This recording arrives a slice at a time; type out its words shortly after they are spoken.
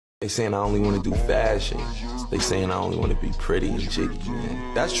They saying I only want to do fashion. They saying I only want to be pretty and jiggy,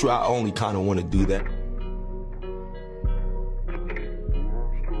 man. That's true, I only kind of want to do that.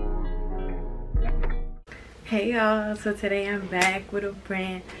 Hey y'all, so today I'm back with a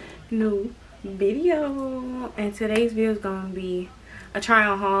brand new video. And today's video is going to be a try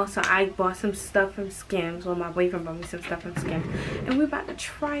on haul. So I bought some stuff from Skims. Well, my boyfriend bought me some stuff from Skims. And we're about to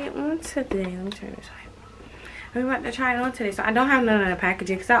try it on today. Let me turn this way. We're about to try it on today. So I don't have none of the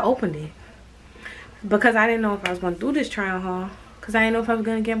packaging because I opened it. Because I didn't know if I was going to do this try on haul. Because I didn't know if I was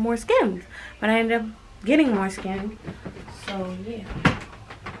going to get more Skims. But I ended up getting more Skims. So yeah.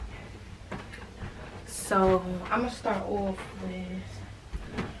 So I'm going to start off with,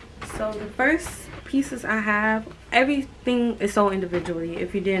 so the first pieces I have, everything is sold individually.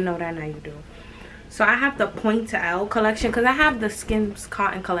 If you didn't know that, now you do. So I have the point to L collection because I have the Skims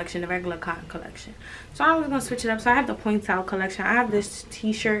cotton collection, the regular cotton collection. So I was going to switch it up. So I have the point to L collection. I have this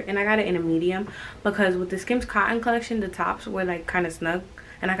t-shirt and I got it in a medium because with the Skims cotton collection, the tops were like kind of snug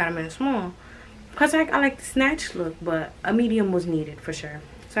and I got them in a small. Because I like the snatch look, but a medium was needed for sure.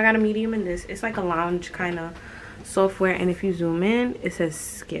 So I got a medium in this. It's like a lounge kind of software. And if you zoom in, it says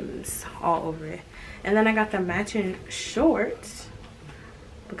Skims all over it. And then I got the matching shorts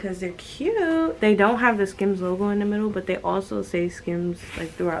because they're cute. They don't have the Skims logo in the middle, but they also say Skims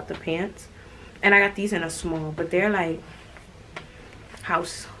like throughout the pants. And I got these in a small, but they're like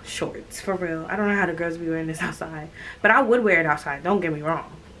house shorts for real. I don't know how the girls be wearing this outside. But I would wear it outside. Don't get me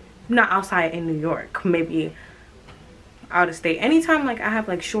wrong. Not outside in New York. Maybe out of state. Anytime like I have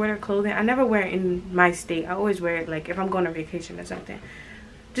like shorter clothing, I never wear it in my state. I always wear it like if I'm going on vacation or something,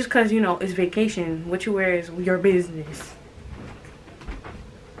 just because, you know, it's vacation. What you wear is your business.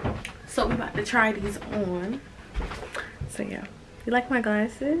 So we're about to try these on. So yeah, you like my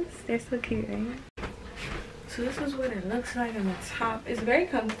glasses? They're so cute, right? So this is what it looks like on the top. It's very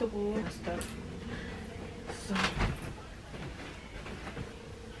comfortable and stuff.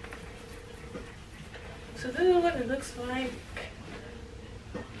 So this is what it looks like.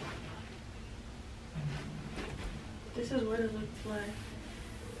 This is what it looks like.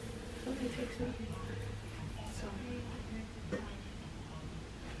 Something takes me. So,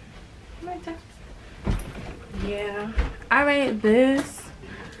 yeah, I rate this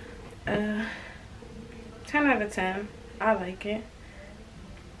 10 out of 10. I like it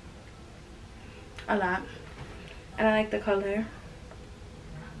a lot, and I like the color.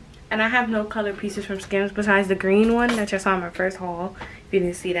 And I have no color pieces from Skims besides the green one that you saw in my first haul. If you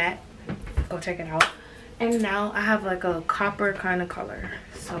didn't see that, go check it out. And now I have like a copper kind of color.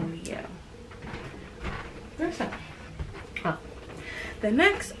 So yeah. Where's that? Oh. The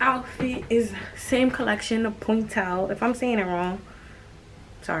next outfit is same collection of Pointel. If I'm saying it wrong,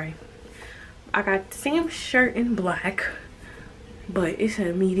 sorry. I got the same shirt in black, but it's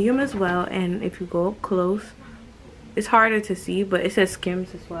a medium as well. And if you go up close, it's harder to see, but it says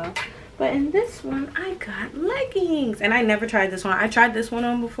Skims as well. But in this one, I got leggings. And I never tried this one. I tried this one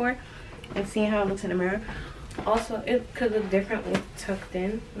on before and seeing how it looks in the mirror. Also, it could look different with tucked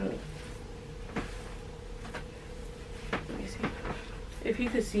in. Let me see. If you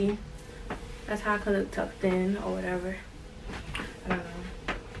could see, that's how it could look tucked in or whatever. I don't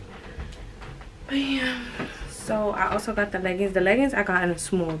know. But yeah. So I also got the leggings. The leggings I got in a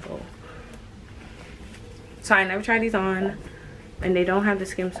small though. So I never tried these on, and they don't have the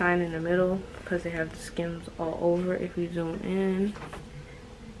Skims sign in the middle because they have the Skims all over. If you zoom in,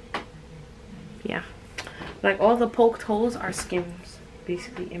 yeah, like all the poked holes are Skims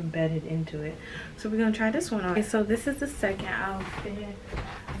basically embedded into it. So we're gonna try this one on. Okay, so this is the second outfit.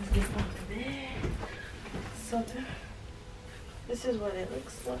 Let's get on to bed. So this is what it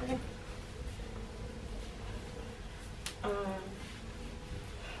looks like.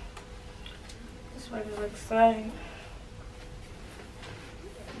 What it looks like.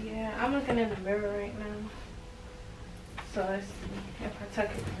 Yeah, I'm looking in the mirror right now. So let's see if I tuck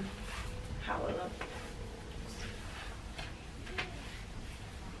it in, how it looks.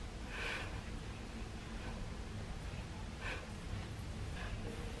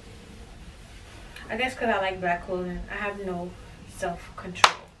 I guess because I like black clothing, I have no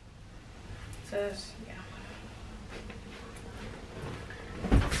self-control. So that's, yeah.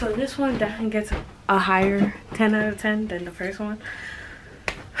 So this one definitely gets a higher 10 out of 10 than the first one.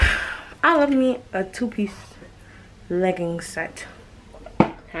 I love me a two-piece legging set.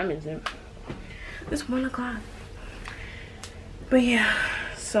 How is it? It's 1 o'clock. But yeah,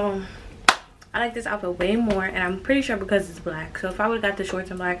 so I like this outfit way more, and I'm pretty sure because it's black. So if I would have got the shorts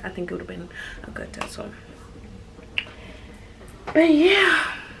in black, I think it would have been a good test one. But yeah.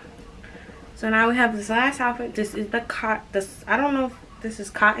 So now we have this last outfit. This is the I don't know if This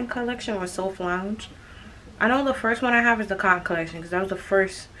is Cotton Collection or Soft Lounge. I know the first one I have is the Cotton Collection because that was the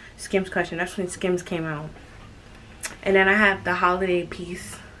first Skims collection. That's when Skims came out. And then I have the holiday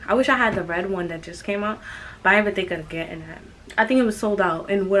piece. I wish I had the red one that just came out, but I didn't think of getting that. I think it was sold out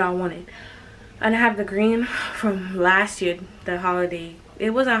in what I wanted. And I have the green from last year, the holiday.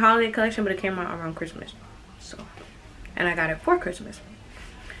 It wasn't a holiday collection, but it came out around Christmas. So, and I got it for Christmas.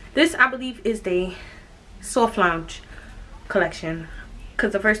 This, I believe, is the Soft Lounge collection.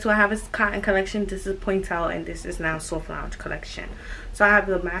 Because the first two I have is Cotton Collection. This is Point Out, and this is now Soft Lounge collection. So I have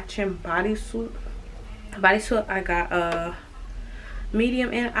the matching bodysuit. Bodysuit, I got a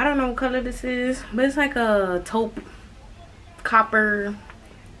medium in. I don't know what color this is, but it's like a taupe, copper,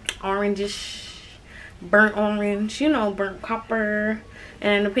 orangish, burnt orange, you know, burnt copper.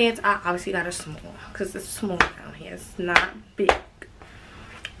 And the pants, I obviously got a small because it's small down here. It's not big.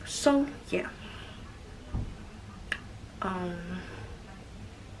 So yeah. I'm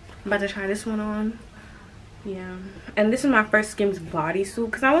about to try this one on. Yeah, and this is my first Skims bodysuit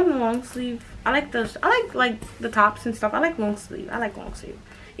because I want a long sleeve. I like the tops and stuff. I like long sleeve. I like long sleeve,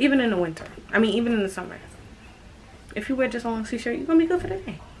 even in the winter. I mean, even in the summer. If you wear just a long sleeve shirt, you're gonna be good for the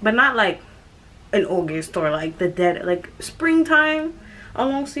day. But not like in August or like the dead, like springtime. A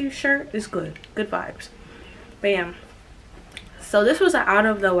long sleeve shirt is good. Good vibes. But yeah. So this was an out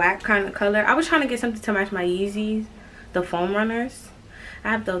of the whack kind of color. I was trying to get something to match my Yeezys, the foam runners. I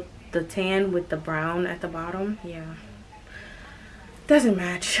have the tan with the brown at the bottom. Yeah, doesn't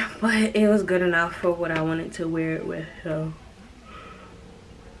match, but it was good enough for what I wanted to wear it with. So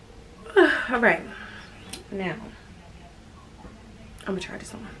all right, now I'm gonna try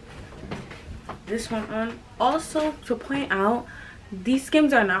this on. This one on. Also, to point out, these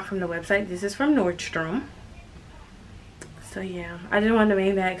Skims are not from the website. This is from Nordstrom. So yeah, I just wanted to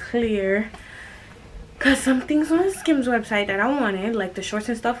make that clear. Because some things on the Skims website that I wanted, like the shorts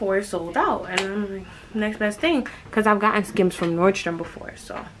and stuff, were sold out. And I'm like, next best thing. Because I've gotten Skims from Nordstrom before.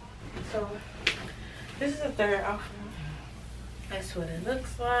 So this is the third outfit. That's what it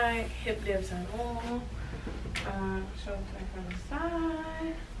looks like. Hip dips and all. Show back on the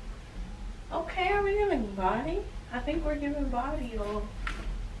side. Okay, are we giving body? I think we're giving body, y'all.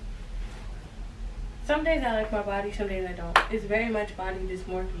 Some days I like my body, some days I don't. It's very much body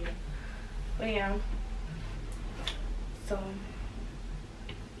dysmorphia. But yeah.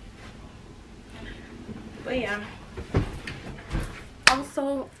 But yeah,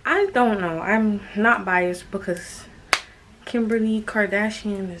 also I don't know, I'm not biased because Kimberly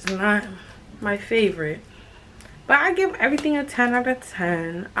Kardashian is not my favorite, but I give everything a 10 out of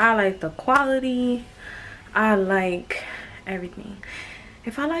 10. I like the quality, I like everything.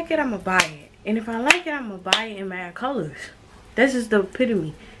 If I like it, I'm gonna buy it, and if I like it, I'm gonna buy it in mad colors. This is the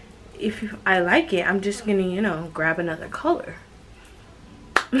epitome. If I like it, I'm just gonna, you know, grab another color.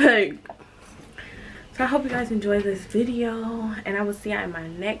 Like, so I hope you guys enjoyed this video, and I will see you in my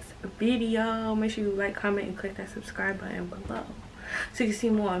next video. Make sure you like, comment, and click that subscribe button below so you can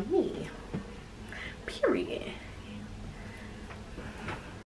see more of me. Period.